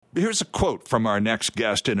Here's a quote from our next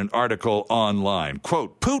guest in an article online.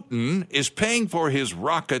 Quote, Putin is paying for his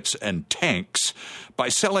rockets and tanks by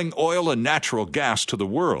selling oil and natural gas to the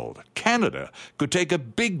world. Canada could take a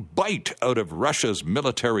big bite out of Russia's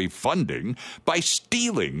military funding by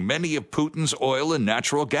stealing many of Putin's oil and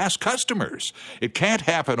natural gas customers. It can't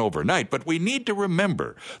happen overnight, but we need to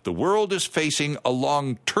remember the world is facing a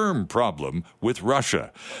long-term problem with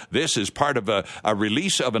Russia. This is part of a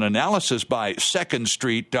release of an analysis by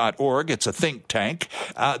secondstreet.org. It's a think tank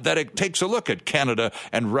that it takes a look at Canada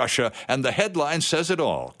and Russia, and the headline says it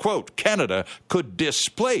all. Quote, Canada could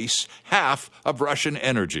displace half of Russian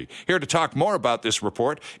energy. Here to talk more about this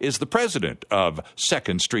report is the president of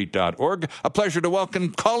secondstreet.org. A pleasure to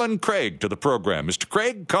welcome Colin Craig to the program. Mr.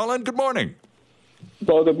 Craig, Colin, good morning.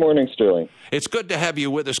 Well, good morning, Sterling. It's good to have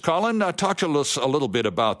you with us, Colin. Talk to us a little bit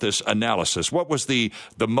about this analysis. What was the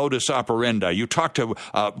modus operandi? You talked to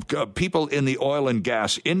people in the oil and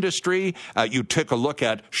gas industry. You took a look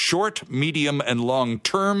at short, medium, and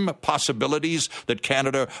long-term possibilities that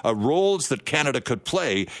Canada, roles that Canada could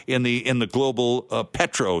play in the global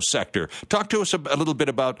petro sector. Talk to us a little bit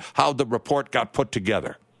about how the report got put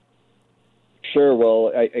together. Sure.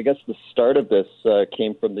 Well, I guess the start of this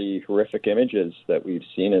came from the horrific images that we've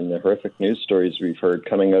seen and the horrific news stories we've heard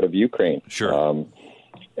coming out of Ukraine. Sure.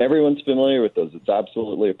 Everyone's familiar with those. It's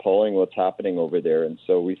absolutely appalling what's happening over there. And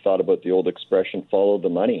so we thought about the old expression, follow the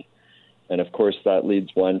money. And, of course, that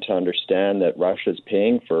leads one to understand that Russia's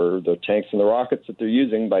paying for the tanks and the rockets that they're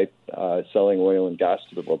using by selling oil and gas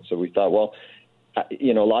to the world. So we thought, well,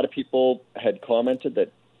 a lot of people had commented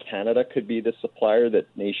that Canada could be the supplier that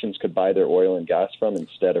nations could buy their oil and gas from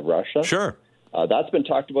instead of Russia. Sure. That's been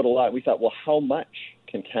talked about a lot. We thought, well, how much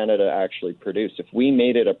can Canada actually produce? If we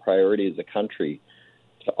made it a priority as a country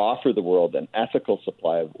to offer the world an ethical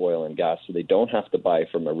supply of oil and gas so they don't have to buy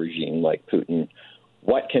from a regime like Putin,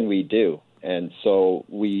 what can we do? And so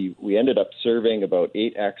we ended up surveying about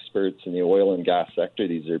 8 experts in the oil and gas sector.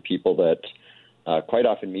 These are people that quite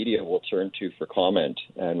often media will turn to for comment.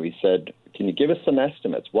 And we said, can you give us some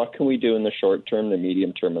estimates? What can we do in the short term, the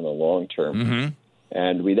medium term, and the long term? Mm-hmm.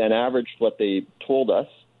 And we then averaged what they told us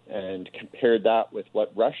and compared that with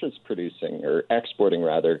what Russia's producing, or exporting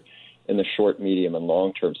rather, in the short, medium, and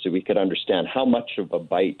long term, so we could understand how much of a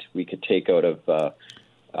bite we could take out of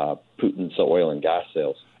Putin's oil and gas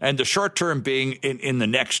sales. And the short term being in the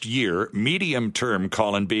next year, medium term,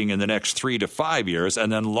 Colin, being in the next 3 to 5 years,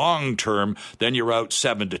 and then long term, then you're out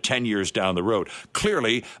 7 to 10 years down the road.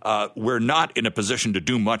 Clearly, we're not in a position to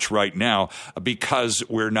do much right now because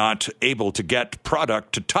we're not able to get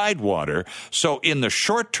product to Tidewater. So in the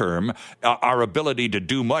short term, our ability to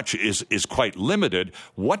do much is quite limited.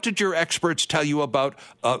 What did your experts tell you about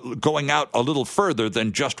going out a little further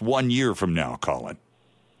than just 1 year from now, Colin?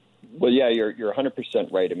 Well, yeah, you're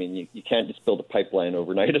 100% right. I mean, you can't just build a pipeline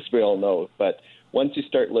overnight, as we all know. But once you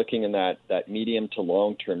start looking in that medium to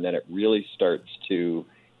long term, then it really starts to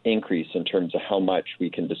increase in terms of how much we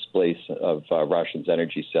can displace of Russia's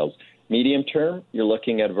energy sales. Medium term, you're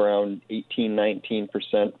looking at around 18-19%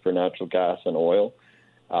 for natural gas and oil,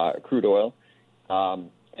 crude oil.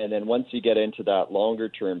 And then once you get into that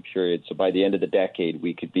longer-term period, so by the end of the decade,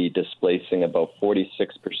 we could be displacing about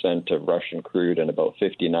 46% of Russian crude and about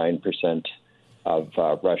 59% of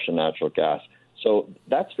Russian natural gas. So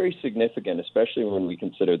that's very significant, especially when we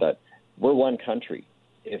consider that we're one country.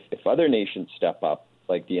 If other nations step up,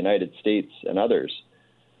 like the United States and others,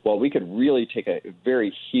 well, we could really take a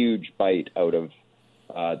very huge bite out of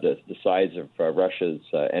the size of Russia's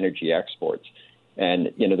energy exports. And,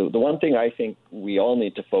 the one thing I think we all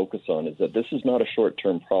need to focus on is that this is not a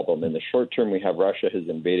short-term problem. In the short term, we have Russia has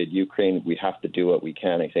invaded Ukraine. We have to do what we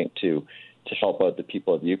can, I think, to help out the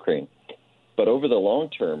people of Ukraine. But over the long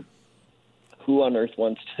term, who on earth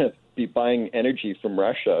wants to be buying energy from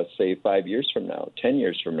Russia, say, 5 years from now, 10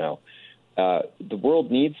 years from now? The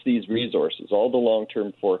world needs these resources. All the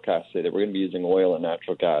long-term forecasts say that we're going to be using oil and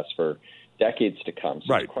natural gas for decades to come.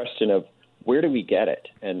 So right. It's a question of where do we get it?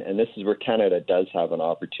 And this is where Canada does have an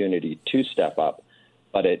opportunity to step up,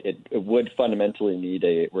 but it would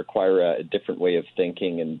fundamentally require a different way of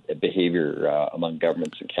thinking and behavior among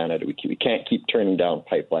governments in Canada. We can't keep turning down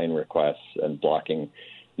pipeline requests and blocking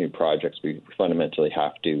new projects. We fundamentally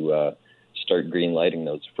have to start green lighting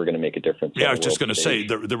those if we're going to make a difference. Yeah, I was just going to say,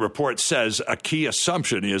 the report says a key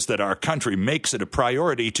assumption is that our country makes it a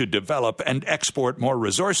priority to develop and export more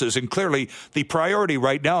resources. And clearly, the priority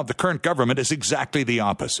right now of the current government is exactly the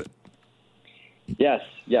opposite. Yes,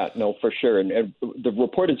 yeah, no, for sure. And the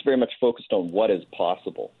report is very much focused on what is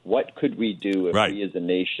possible. What could we do if we as a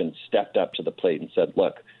nation stepped up to the plate and said,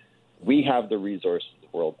 look, we have the resources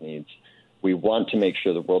the world needs. We want to make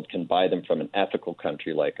sure the world can buy them from an ethical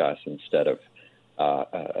country like us instead of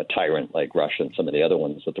a tyrant like Russia and some of the other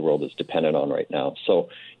ones that the world is dependent on right now. So,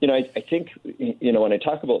 I think, when I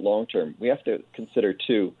talk about long term, we have to consider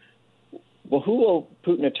too, well, who will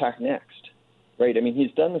Putin attack next? Right? I mean,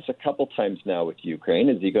 he's done this a couple times now with Ukraine.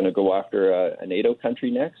 Is he going to go after a NATO country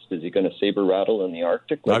next? Is he going to saber rattle in the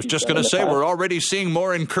Arctic? I was just going to say, we're already seeing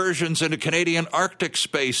more incursions into Canadian Arctic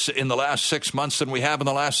space in the last 6 months than we have in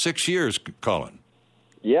the last 6 years, Colin.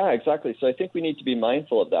 Yeah, exactly. So I think we need to be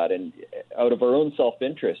mindful of that. And out of our own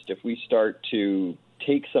self-interest, if we start to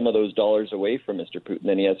take some of those dollars away from Mr. Putin,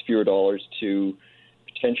 then he has fewer dollars to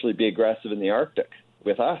potentially be aggressive in the Arctic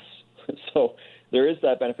with us. So there is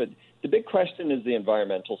that benefit. The big question is the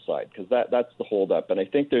environmental side, because that's the holdup. And I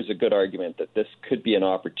think there's a good argument that this could be an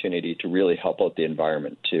opportunity to really help out the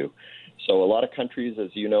environment too. So a lot of countries, as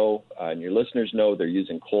you know, and your listeners know, they're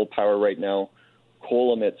using coal power right now.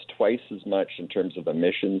 Coal emits twice as much in terms of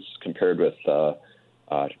emissions compared with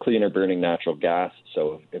cleaner burning natural gas.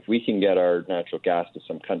 So if we can get our natural gas to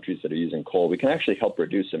some countries that are using coal, we can actually help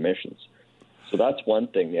reduce emissions. So that's one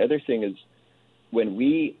thing. The other thing is when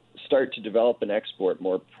we start to develop and export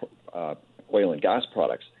more oil and gas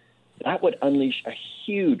products, that would unleash a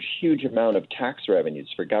huge, huge amount of tax revenues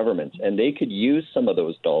for governments, and they could use some of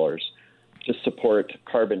those dollars to support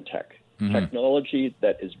carbon technology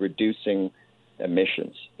that is reducing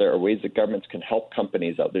emissions. There are ways that governments can help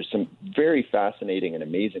companies out. There's some very fascinating and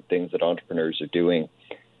amazing things that entrepreneurs are doing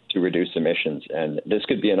to reduce emissions, and this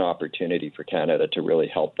could be an opportunity for Canada to really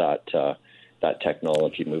help that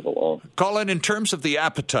technology move along. Colin, in terms of the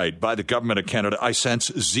appetite by the government of Canada, I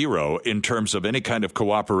sense zero in terms of any kind of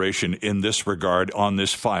cooperation in this regard on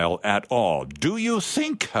this file at all. Do you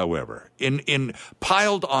think, however, in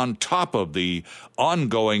piled on top of the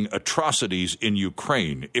ongoing atrocities in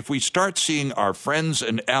Ukraine, if we start seeing our friends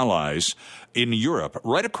and allies in Europe,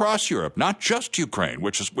 right across Europe, not just Ukraine,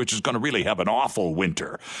 which is going to really have an awful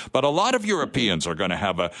winter, but a lot of Europeans are going to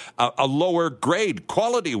have a lower grade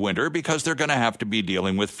quality winter because they're going to have to be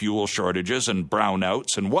dealing with fuel shortages and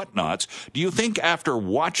brownouts and whatnots. Do you think after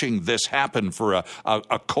watching this happen for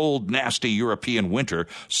a cold, nasty European winter,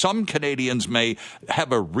 some Canadians may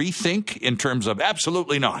have a rethink in terms of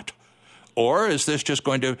absolutely not? Or is this just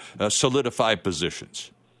going to solidify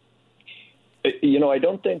positions? I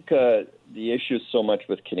don't think the issue is so much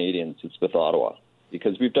with Canadians, it's with Ottawa,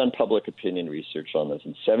 because we've done public opinion research on this,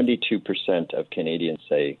 and 72% of Canadians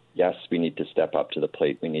say, yes, we need to step up to the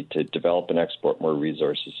plate. We need to develop and export more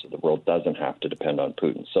resources so the world doesn't have to depend on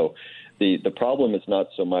Putin. So the problem is not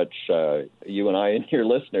so much you and I and your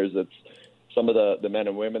listeners, it's some of the men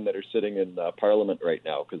and women that are sitting in Parliament right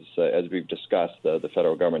now, because as we've discussed, the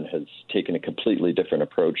federal government has taken a completely different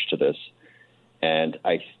approach to this. And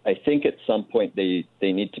I think at some point they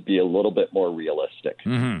need to be a little bit more realistic.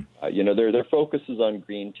 Mm-hmm. Their focus is on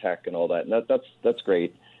green tech and all that, and that's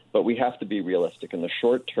great. But we have to be realistic. In the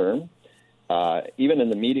short term, even in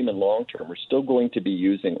the medium and long term, we're still going to be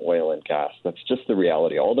using oil and gas. That's just the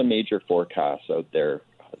reality. All the major forecasts out there,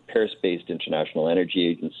 Paris-based International Energy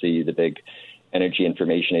Agency, the big Energy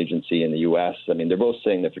Information Agency in the U.S., I mean, they're both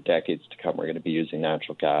saying that for decades to come, we're going to be using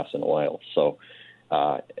natural gas and oil. So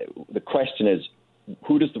the question is,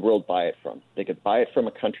 who does the world buy it from? They could buy it from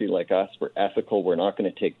a country like us. We're ethical. We're not going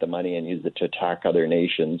to take the money and use it to attack other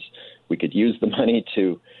nations. We could use the money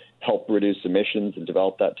to help reduce emissions and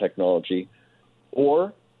develop that technology.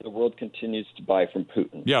 Or the world continues to buy from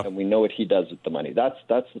Putin. Yeah. And we know what he does with the money. That's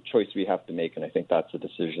the choice we have to make, and I think that's a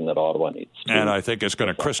decision that Ottawa needs to. And I think it's going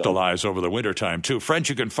to crystallize over the wintertime, too. Friends,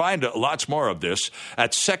 you can find lots more of this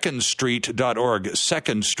at secondstreet.org,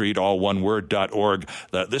 Second Street, all one word.org.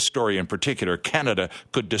 This story in particular, Canada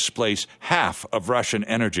could displace half of Russian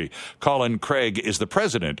energy. Colin Craig is the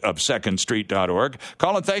president of secondstreet.org.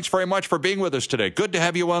 Colin, thanks very much for being with us today. Good to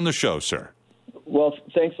have you on the show, sir. Well,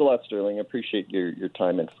 thanks a lot, Sterling. I appreciate your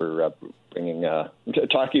time and for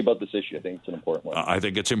talking about this issue. I think it's an important one. I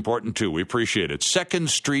think it's important, too. We appreciate it.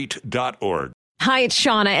 Secondstreet.org. Hi, it's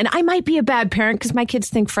Shauna, and I might be a bad parent because my kids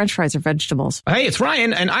think French fries are vegetables. Hey, it's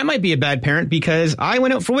Ryan, and I might be a bad parent because I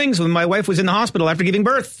went out for wings when my wife was in the hospital after giving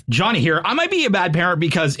birth. Johnny here. I might be a bad parent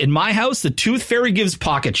because in my house, the tooth fairy gives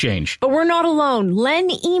pocket change. But we're not alone. Len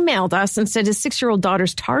emailed us and said his 6-year-old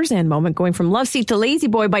daughter's Tarzan moment going from love seat to lazy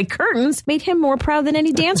boy by curtains made him more proud than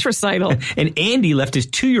any dance recital. And Andy left his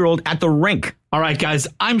 2-year-old at the rink. All right, guys,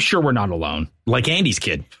 I'm sure we're not alone. Like Andy's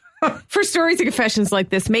kid. For stories and confessions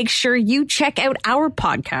like this, make sure you check out our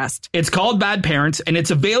podcast. It's called Bad Parents, and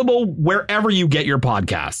it's available wherever you get your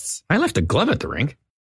podcasts. I left a glove at the rink.